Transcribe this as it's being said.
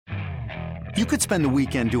You could spend the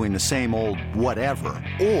weekend doing the same old whatever,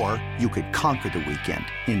 or you could conquer the weekend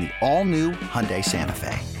in the all-new Hyundai Santa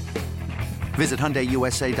Fe. Visit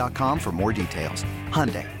HyundaiUSA.com for more details.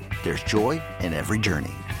 Hyundai, there's joy in every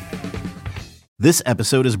journey. This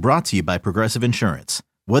episode is brought to you by Progressive Insurance.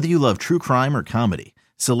 Whether you love true crime or comedy,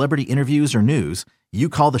 celebrity interviews or news, you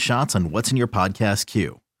call the shots on what's in your podcast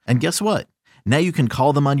queue. And guess what? Now you can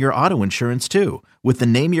call them on your auto insurance too with the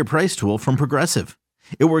Name Your Price tool from Progressive.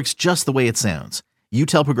 It works just the way it sounds. You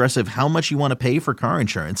tell Progressive how much you want to pay for car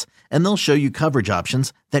insurance, and they'll show you coverage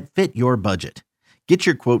options that fit your budget. Get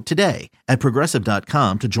your quote today at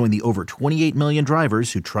Progressive.com to join the over 28 million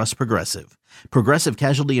drivers who trust Progressive. Progressive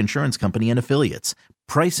Casualty Insurance Company and Affiliates.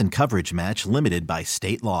 Price and coverage match limited by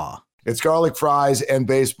state law. It's Garlic Fries and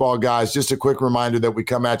Baseball Guys. Just a quick reminder that we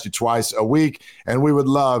come at you twice a week, and we would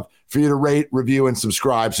love for you to rate, review, and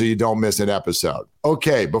subscribe so you don't miss an episode.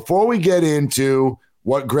 Okay, before we get into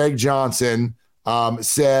what Greg Johnson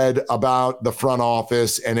said about the front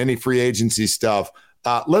office and any free agency stuff,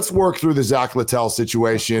 let's work through the Zack Littell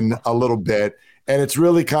situation a little bit. And it's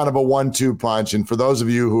really kind of a 1-2 punch. And for those of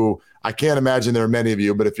you who, I can't imagine there are many of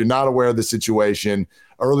you, but if you're not aware of the situation,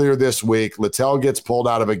 earlier this week, Littell gets pulled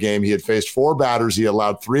out of a game. He had faced 4 batters. He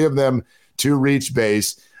allowed 3 of them to reach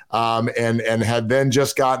base and had then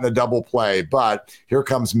just gotten a double play. But here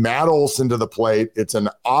comes Matt Olson to the plate. It's an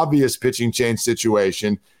obvious pitching change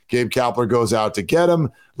situation. Gabe Kapler goes out to get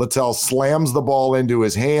him. Littell slams the ball into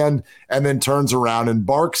his hand and then turns around and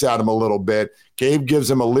barks at him a little bit. Gabe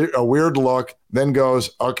gives him a weird look, then goes,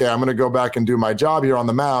 okay, I'm going to go back and do my job here on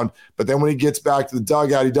the mound. But then when he gets back to the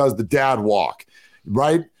dugout, he does the dad walk.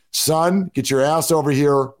 Right? Son, get your ass over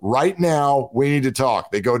here right now. We need to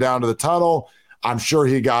talk. They go down to the tunnel. I'm sure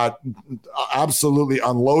he got absolutely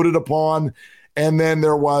unloaded upon. And then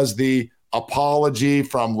there was the apology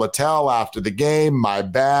from Littell after the game. My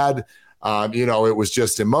bad. It was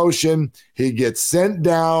just emotion. He gets sent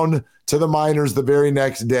down to the minors the very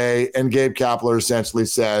next day. And Gabe Kapler essentially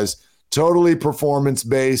says, totally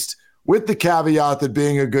performance-based, with the caveat that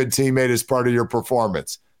being a good teammate is part of your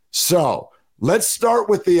performance. So let's start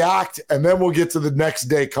with the act, and then we'll get to the next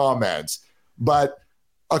day comments. But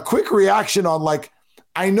a quick reaction on,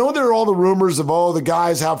 I know there are all the rumors of, the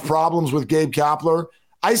guys have problems with Gabe Kapler.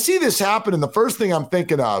 I see this happen, and the first thing I'm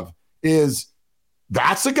thinking of is,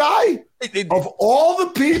 that's a guy? Of all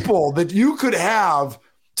the people that you could have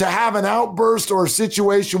to have an outburst or a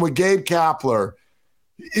situation with Gabe Kapler,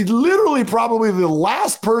 literally probably the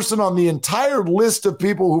last person on the entire list of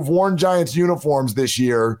people who've worn Giants uniforms this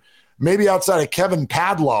year, maybe outside of Kevin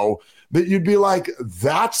Padlow, that you'd be like,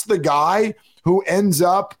 that's the guy who ends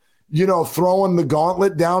up, throwing the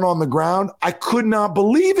gauntlet down on the ground. I could not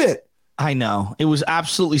believe it. I know. It was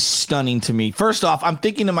absolutely stunning to me. First off, I'm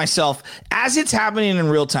thinking to myself, as it's happening in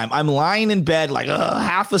real time, I'm lying in bed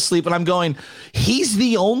half asleep, and I'm going, he's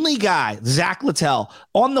the only guy, Zack Littell,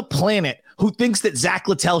 on the planet who thinks that Zack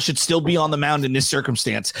Littell should still be on the mound in this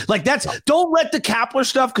circumstance. Don't let the Kapler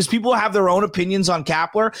stuff, because people have their own opinions on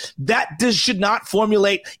Kapler. That should not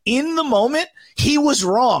formulate in the moment. He was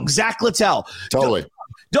wrong. Zack Littell. Totally.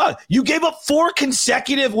 Doug, you gave up 4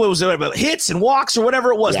 consecutive hits and walks or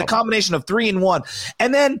whatever it was, the combination of 3 and 1.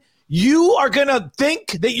 And then you are going to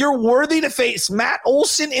think that you're worthy to face Matt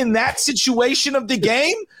Olson in that situation of the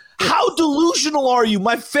game? How delusional are you?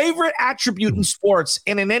 My favorite attribute in sports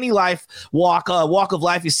and in any walk of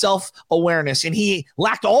life is self-awareness. And he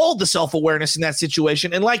lacked all the self-awareness in that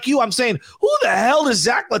situation. And like you, I'm saying, who the hell does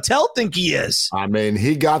Zack Littell think he is? I mean,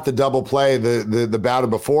 he got the double play, the batter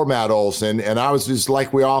before Matt Olson. And I was just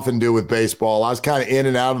like we often do with baseball. I was kind of in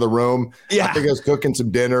and out of the room. Yeah. I think I was cooking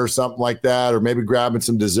some dinner or something like that, or maybe grabbing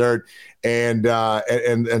some dessert. And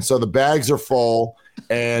so the bags are full.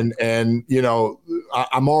 And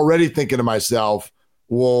I'm already thinking to myself,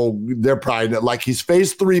 well, they're probably he's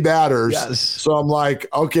faced 3 batters. Yes. So I'm like,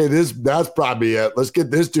 okay, that's probably it. Let's get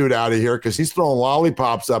this dude out of here, because he's throwing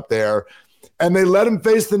lollipops up there. And they let him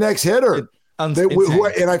face the next hitter. And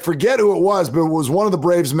I forget who it was, but it was one of the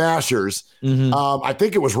Braves mashers. Mm-hmm. I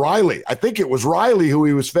think it was Riley who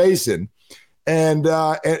he was facing. And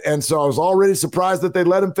so I was already surprised that they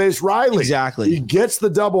let him face Riley. Exactly. He gets the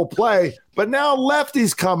double play, but now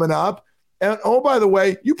lefty's coming up. And, oh, by the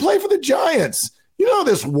way, you play for the Giants. You know how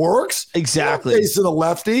this works. Exactly. You're facing a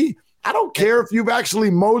lefty. I don't care if you've actually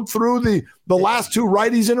mowed through the last 2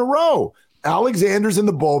 righties in a row. Alexander's in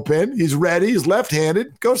the bullpen. He's ready. He's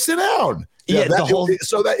left-handed. Go sit down. Yeah,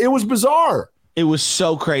 it was bizarre. It was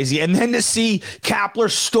so crazy. And then to see Kapler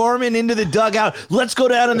storming into the dugout, let's go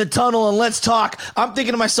down in the tunnel and let's talk. I'm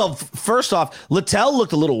thinking to myself, first off, Littell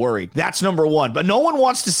looked a little worried. That's number one. But no one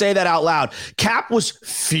wants to say that out loud. Cap was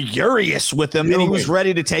furious with him, and he was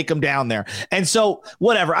ready to take him down there. And so,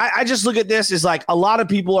 whatever. I just look at this as like a lot of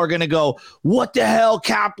people are going to go, what the hell,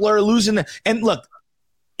 Kapler losing? And look,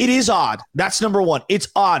 it is odd. That's number one. It's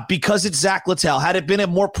odd because it's Zack Littell. Had it been a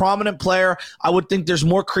more prominent player, I would think there's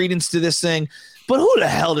more credence to this thing. But who the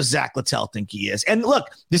hell does Zack Littell think he is? And look,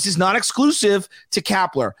 this is not exclusive to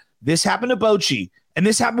Kapler. This happened to Bochy. And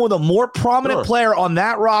this happened with a more prominent player on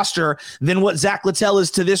that roster than what Zack Littell is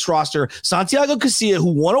to this roster. Santiago Casilla,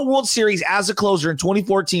 who won a World Series as a closer in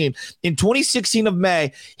 2014. In 2016 of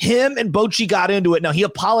May, him and Bochy got into it. Now, he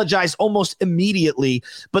apologized almost immediately,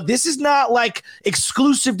 but this is not like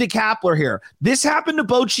exclusive to Kapler here. This happened to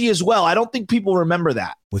Bochy as well. I don't think people remember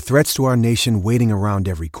that. With threats to our nation waiting around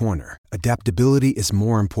every corner, adaptability is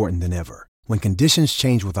more important than ever. When conditions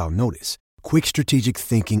change without notice, quick strategic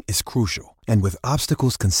thinking is crucial. And with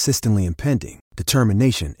obstacles consistently impending,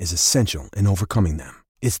 determination is essential in overcoming them.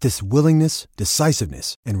 It's this willingness,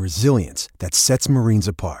 decisiveness, and resilience that sets Marines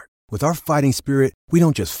apart. With our fighting spirit, we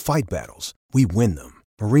don't just fight battles, we win them.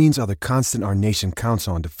 Marines are the constant our nation counts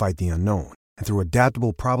on to fight the unknown. And through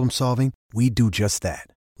adaptable problem solving, we do just that.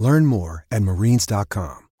 Learn more at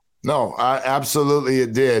marines.com. No, absolutely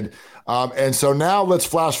it did. And so now let's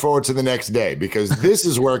flash forward to the next day, because this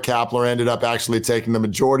is where Kapler ended up actually taking the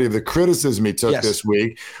majority of the criticism he took this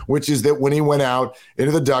week, which is that when he went out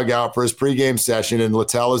into the dugout for his pregame session and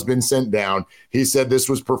Littell has been sent down, he said this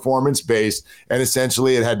was performance-based and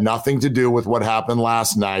essentially it had nothing to do with what happened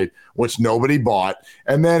last night, which nobody bought.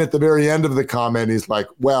 And then at the very end of the comment, he's like,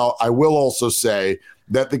 well, I will also say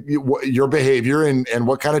that your behavior and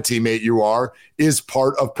what kind of teammate you are is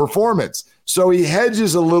part of performance. So he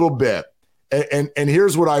hedges a little bit. And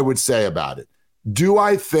here's what I would say about it. Do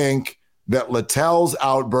I think that Littell's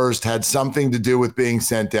outburst had something to do with being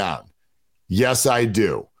sent down? Yes, I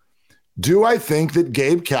do. Do I think that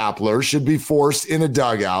Gabe Kapler should be forced in a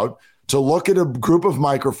dugout to look at a group of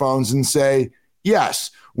microphones and say,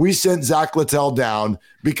 yes, we sent Zack Littell down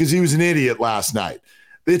because he was an idiot last night?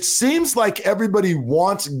 It seems like everybody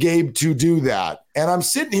wants Gabe to do that. And I'm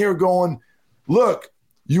sitting here going, look,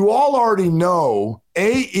 you all already know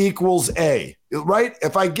A equals A, right?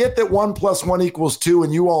 If I get that 1 + 1 = 2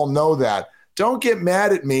 and you all know that, don't get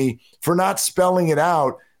mad at me for not spelling it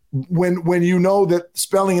out when you know that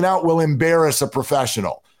spelling it out will embarrass a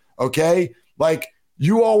professional, okay? Like,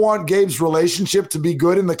 you all want Gabe's relationship to be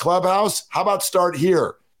good in the clubhouse? How about start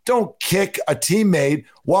here? Don't kick a teammate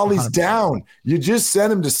while he's 100%. Down. You just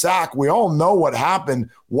sent him to sack. We all know what happened.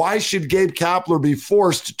 Why should Gabe Kapler be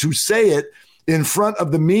forced to say it in front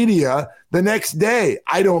of the media the next day?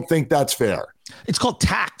 I don't think that's fair. It's called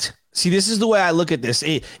tact. See, this is the way I look at this.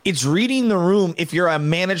 It's reading the room if you're a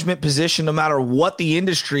management position, no matter what the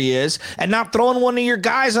industry is, and not throwing one of your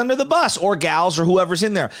guys under the bus or gals or whoever's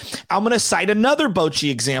in there. I'm going to cite another Bochy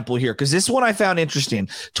example here because this one I found interesting.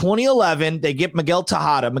 2011, they get Miguel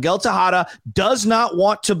Tejada. Miguel Tejada does not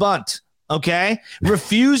want to bunt, okay?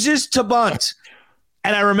 Refuses to bunt.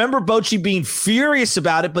 And I remember Bochy being furious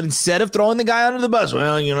about it, but instead of throwing the guy under the bus,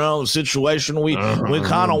 well, you know, situation, we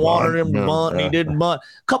kind of wanted him to bunt, and he didn't bunt.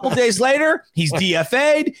 A couple days later, he's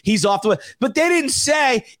DFA'd, he's off the way. But they didn't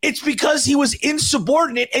say it's because he was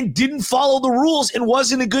insubordinate and didn't follow the rules and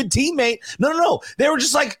wasn't a good teammate. No. They were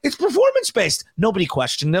just like, it's performance-based. Nobody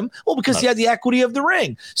questioned him. Well, because he had the equity of the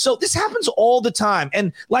ring. So this happens all the time.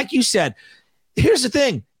 And like you said, here's the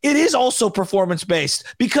thing. It is also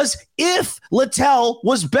performance-based because if Littell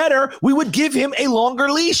was better, we would give him a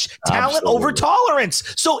longer leash, talent over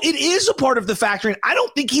tolerance. So it is a part of the factoring. I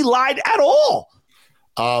don't think he lied at all.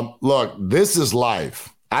 Look, this is life.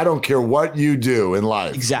 I don't care what you do in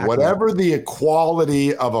life. Exactly. Whatever the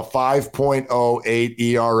equality of a 5.08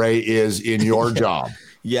 ERA is in your job.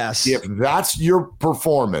 Yes. If that's your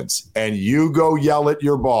performance and you go yell at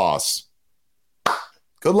your boss,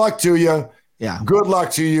 good luck to you. Yeah. Good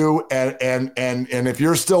luck to you. And if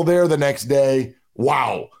you're still there the next day,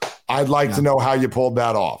 wow, I'd like to know how you pulled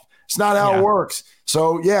that off. It's not how it works.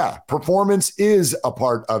 So, performance is a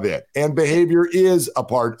part of it and behavior is a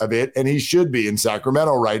part of it. And he should be in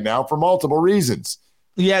Sacramento right now for multiple reasons.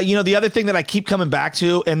 Yeah. You know, the other thing that I keep coming back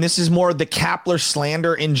to, and this is more the Kapler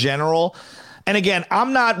slander in general. And again,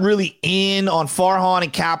 I'm not really in on Farhan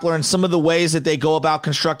and Kapler and some of the ways that they go about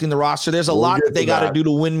constructing the roster. There's a lot that they got to do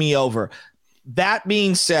to win me over. That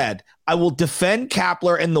being said, I will defend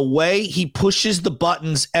Kapler and the way he pushes the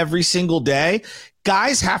buttons every single day.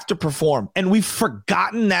 Guys have to perform, and we've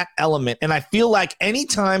forgotten that element. And I feel like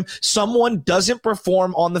anytime someone doesn't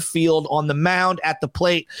perform on the field, on the mound, at the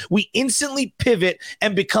plate, we instantly pivot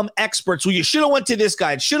and become experts. Well, you should have went to this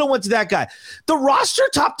guy, should have went to that guy. The roster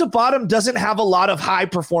top to bottom doesn't have a lot of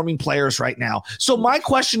high-performing players right now. So my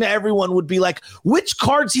question to everyone would be like, which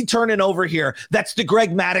card's he turning over here? That's the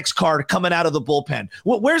Greg Maddux card coming out of the bullpen.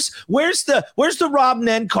 Where's the Rob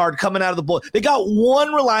Nen card coming out of the bullpen? They got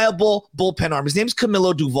one reliable bullpen arm. His name's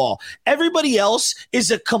Camilo Duvall. Everybody else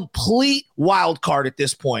is a complete wild card at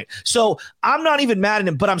this point. So I'm not even mad at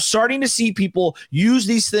him, but I'm starting to see people use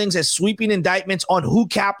these things as sweeping indictments on who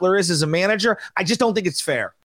Kapler is as a manager. I just don't think it's fair.